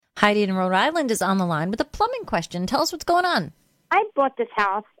Heidi in Rhode Island is on the line with a plumbing question. Tell us what's going on. I bought this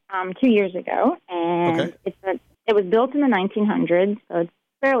house 2 years ago, and it was built in the 1900s, so it's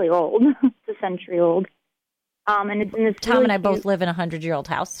fairly old. It's a century old. And it's in this Tom and I both live in a 100-year-old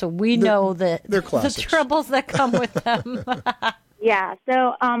house, so we know the troubles that come with them. Yeah,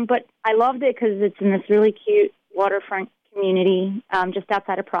 so, but I loved it because it's in this really cute waterfront community just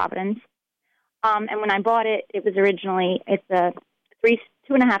outside of Providence. And when I bought it, it's a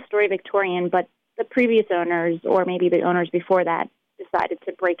 2.5-story Victorian, but the previous owners, or maybe the owners before that, decided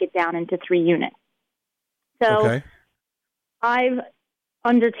to break it down into 3 units. So I've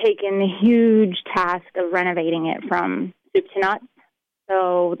undertaken the huge task of renovating it from soup to nuts.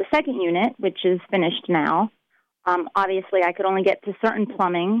 So the second unit, which is finished now, obviously I could only get to certain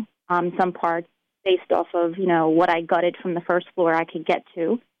plumbing, some parts based off of, what I gutted from the first floor I could get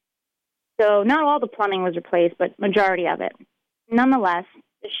to. So not all the plumbing was replaced, but majority of it. Nonetheless,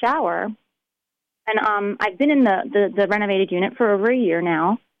 the shower, and I've been in the renovated unit for over a year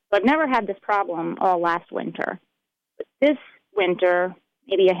now, so I've never had this problem all last winter. But this winter,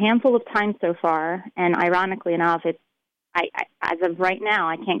 maybe a handful of times so far, and ironically enough, as of right now,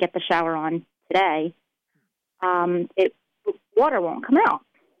 I can't get the shower on today. Water won't come out.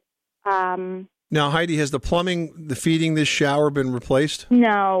 Now, Heidi, has the feeding this shower been replaced?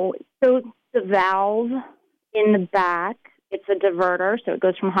 No. So the valve in the back, it's a diverter, so it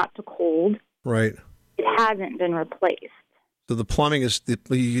goes from hot to cold. Right. It hasn't been replaced. So the plumbing is,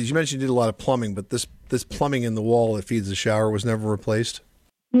 you mentioned you did a lot of plumbing, but this plumbing in the wall that feeds the shower was never replaced?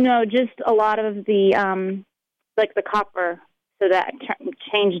 No, just a lot of the, like the copper, so that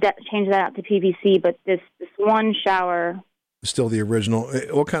change that out to PVC, but this one shower. Still the original.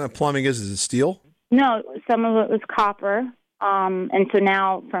 What kind of plumbing is it? Is it steel? No, some of it was copper. And so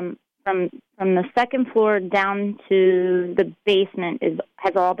now from the second floor down to the basement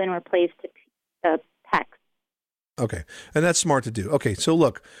has all been replaced to PEX. Okay, and that's smart to do. Okay, so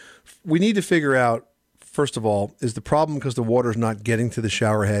look, we need to figure out, first of all, is the problem because the water's not getting to the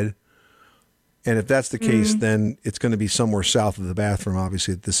shower head? And if that's the case, then it's going to be somewhere south of the bathroom,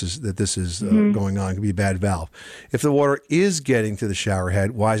 obviously, that this is going on. It could be a bad valve. If the water is getting to the shower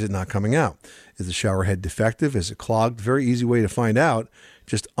head, why is it not coming out? Is the shower head defective? Is it clogged? Very easy way to find out.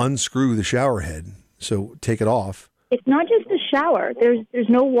 Just unscrew the shower head. So take it off. It's not just the shower. There's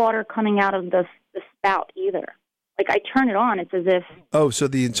no water coming out of the spout either. Like I turn it on, it's as if. Oh, so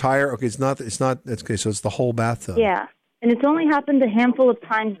the entire, okay, it's not, okay, so it's the whole bathtub. Yeah. And it's only happened a handful of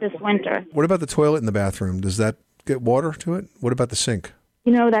times this winter. What about the toilet in the bathroom? Does that get water to it? What about the sink?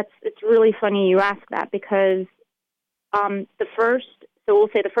 It's really funny you ask that because we'll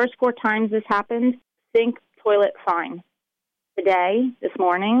say the first 4 times this happened, sink, toilet, fine. Today, this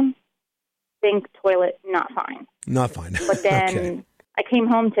morning, sink, toilet, not fine. Not fine. But then okay. I came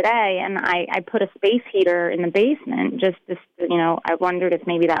home today and I put a space heater in the basement I wondered if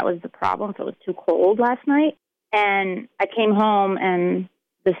maybe that was the problem, if it was too cold last night. And I came home and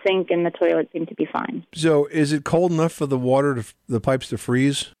the sink and the toilet seemed to be fine. So is it cold enough for the pipes to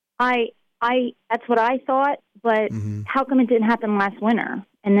freeze? That's what I thought, but how come it didn't happen last winter?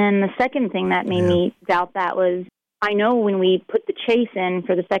 And then the second thing that made me doubt that was, I know when we put the chase in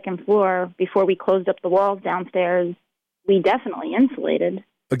for the second floor, before we closed up the walls downstairs, we definitely insulated.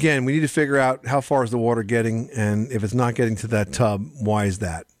 Again, we need to figure out how far is the water getting, and if it's not getting to that tub, why is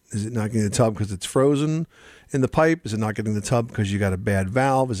that? Is it not getting to the tub because it's frozen in the pipe? Is it not getting to the tub because you got a bad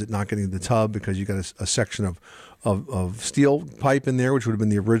valve? Is it not getting to the tub because you got a section of steel pipe in there, which would have been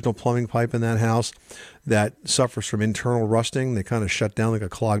the original plumbing pipe in that house, that suffers from internal rusting? They kind of shut down like a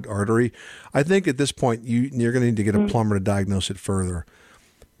clogged artery. I think at this point you're going to need to get a plumber to diagnose it further,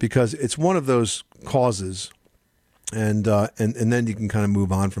 because it's one of those causes. And then you can kind of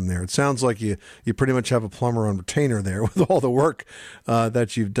move on from there. It sounds like you pretty much have a plumber on retainer there with all the work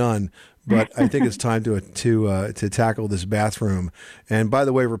that you've done. But I think it's time to tackle this bathroom. And by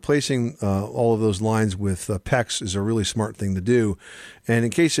the way, replacing all of those lines with PEX is a really smart thing to do. And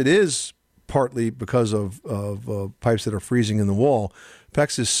in case it is partly because of pipes that are freezing in the wall,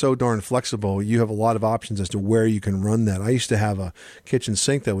 PEX is so darn flexible. You have a lot of options as to where you can run that. I used to have a kitchen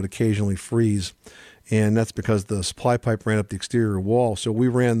sink that would occasionally freeze, and that's because the supply pipe ran up the exterior wall. So we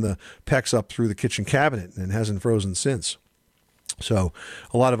ran the PEX up through the kitchen cabinet, and it hasn't frozen since. So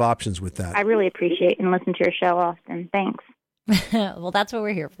a lot of options with that. I really appreciate and listen to your show often. Thanks. Well, that's what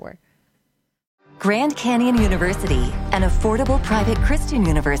we're here for. Grand Canyon University, an affordable private Christian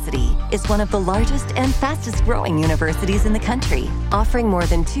university, is one of the largest and fastest growing universities in the country, offering more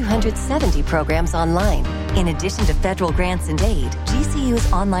than 270 programs online. In addition to federal grants and aid,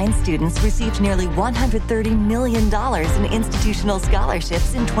 GCU's online students received nearly $130 million in institutional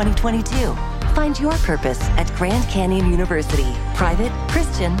scholarships in 2022. Find your purpose at Grand Canyon University. Private,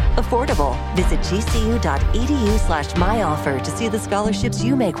 Christian, affordable. Visit gcu.edu/myoffer to see the scholarships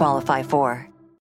you may qualify for.